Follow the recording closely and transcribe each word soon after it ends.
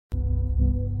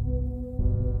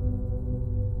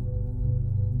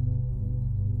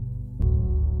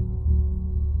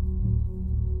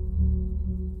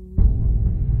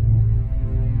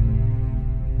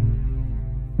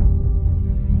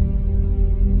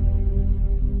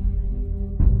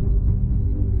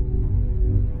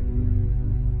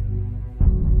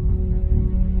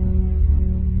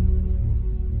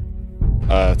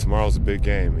Tomorrow's a big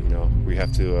game. You know, we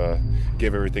have to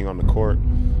give everything on the court.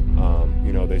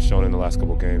 You know, they've shown in the last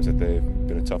couple games that they've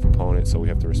been a tough opponent, so we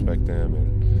have to respect them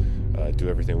and do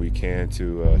everything we can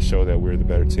to show that we're the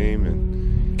better team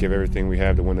and give everything we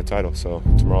have to win the title. So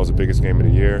tomorrow's the biggest game of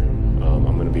the year.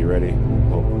 I'm going to be ready.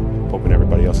 Hoping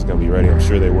everybody else is going to be ready. I'm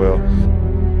sure they will.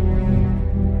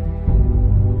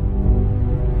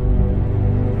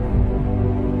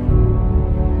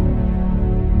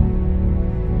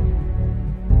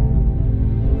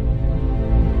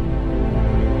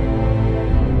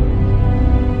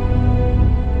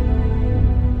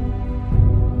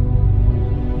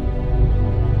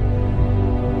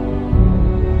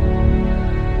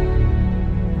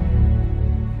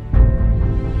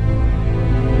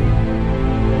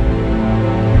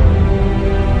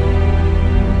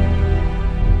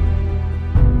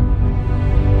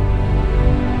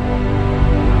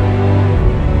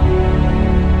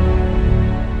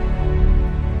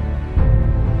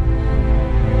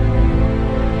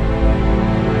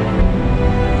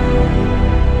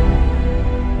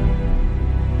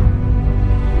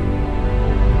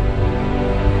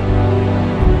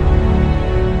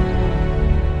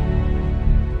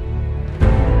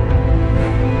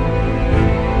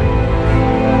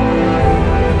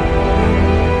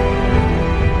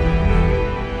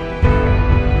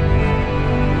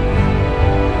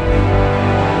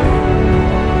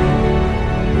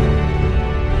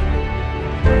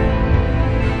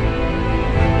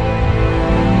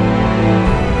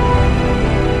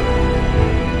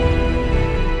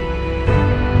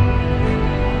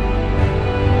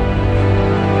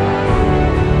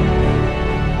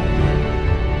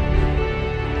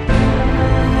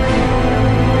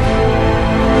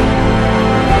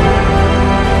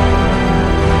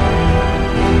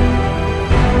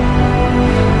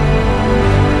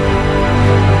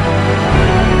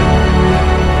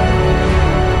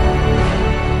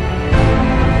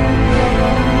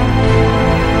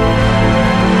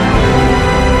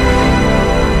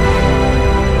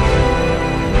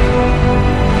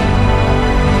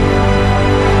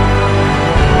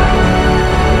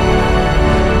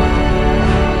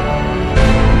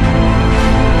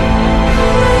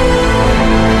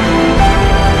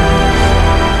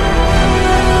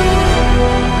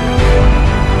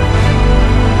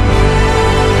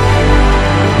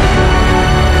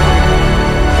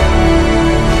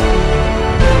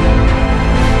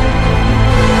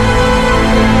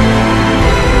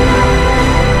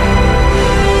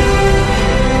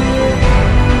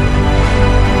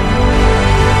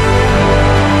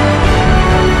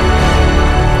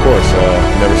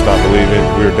 Never stop believing.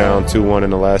 We were down 2-1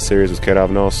 in the last series with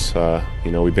Keravnos.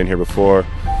 You know, we've been here before.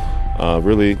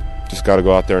 Really just got to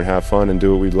go out there and have fun and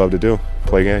do what we love to do,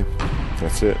 play game.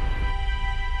 That's it.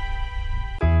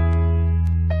 You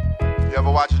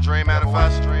ever watch a dream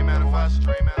manifest? Dream manifest?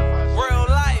 Dream manifest? Real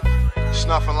life. It's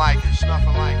nothing like it. It's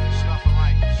nothing like it. It's nothing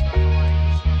like it. It's nothing like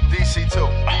it. DC too.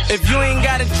 If you ain't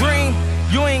got a dream,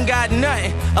 you ain't got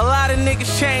nothing. A lot of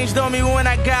niggas changed on me when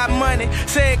I got money.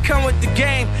 Say it come with the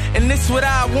game, and this what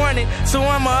I wanted. So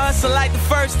I'ma hustle like the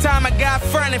first time I got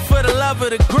fronted for the love of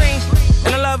the green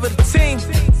and the love of the team.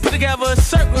 Put together a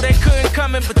circle they couldn't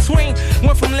come in between.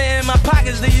 Went from laying in my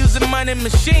pockets to using money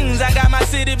machines. I got my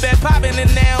city back popping and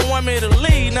they don't want me to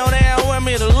leave. No, they don't want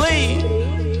me to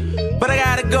leave. But I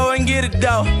gotta go and get it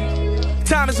though.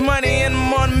 Time is money and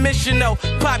I'm on a mission though.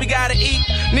 Poppy gotta eat,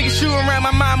 niggas shooting around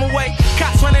my mama way.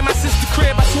 Cops running my sister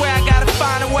crib, I swear I gotta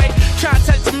find a way. Try to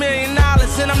touch $1 million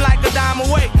and I'm like a dime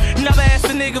away. Never asked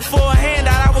a nigga for a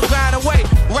handout, I was grind away.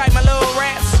 Write my little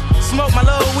raps, smoke my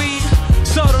little weed,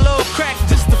 sold a little crack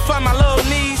just to fund my little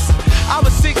knees. I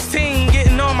was 16,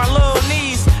 getting on my little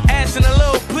knees, asking a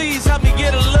little please, help me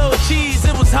get a little cheese.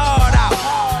 It was hard out,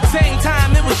 same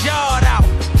time it was yard out.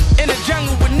 In the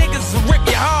jungle with niggas will rip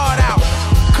your heart out.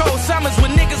 Cold summers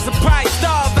with niggas will probably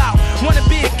starve out. Wanna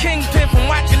be a kingpin from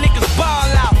watching niggas ball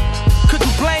out. Could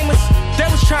you blame us? They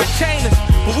was trying to chain us,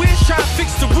 but we was trying to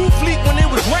fix the roof leak when it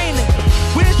was raining.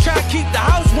 We was trying to keep the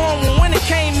house warm when winter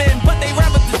came in, but they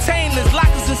rather detain us,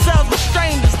 lock us in cells with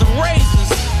strangers, the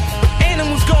razors.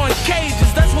 Animals go in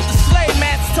cages, that's what the slave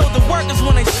masters told the workers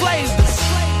when they slaved us.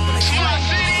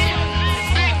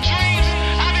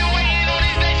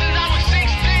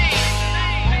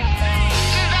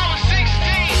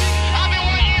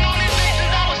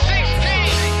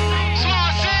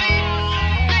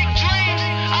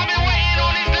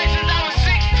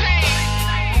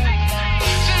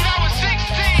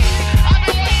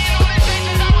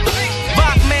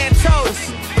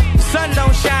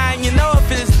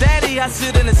 I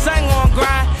sit in the sun gon'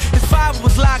 grind. His father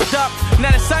was locked up, now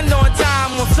the sun doing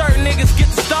time. When certain niggas get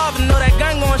to starving, know that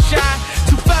gun gon' shine.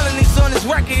 felonies on his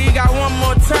record, he got one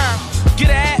more term.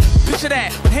 Get that? Picture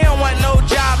that. He don't want no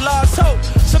job, lost hope.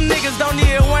 Some niggas don't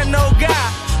even want no guy.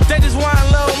 They just want a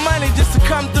little money just to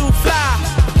come through fly.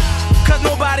 Cause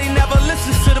nobody never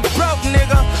listens to the broke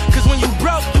nigga. Cause when you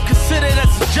broke, you consider it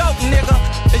as a joke, nigga.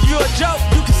 If you a joke,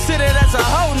 you consider it as a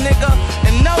hoe, nigga.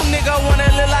 And no nigga wanna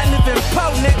live like living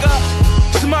po, nigga.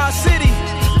 Small city,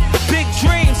 big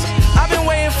dreams. I've been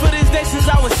waiting for this day since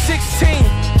I was 16.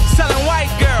 Selling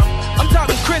white girl, I'm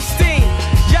talking Christine.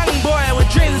 Young boy with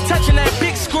dreams of touching that big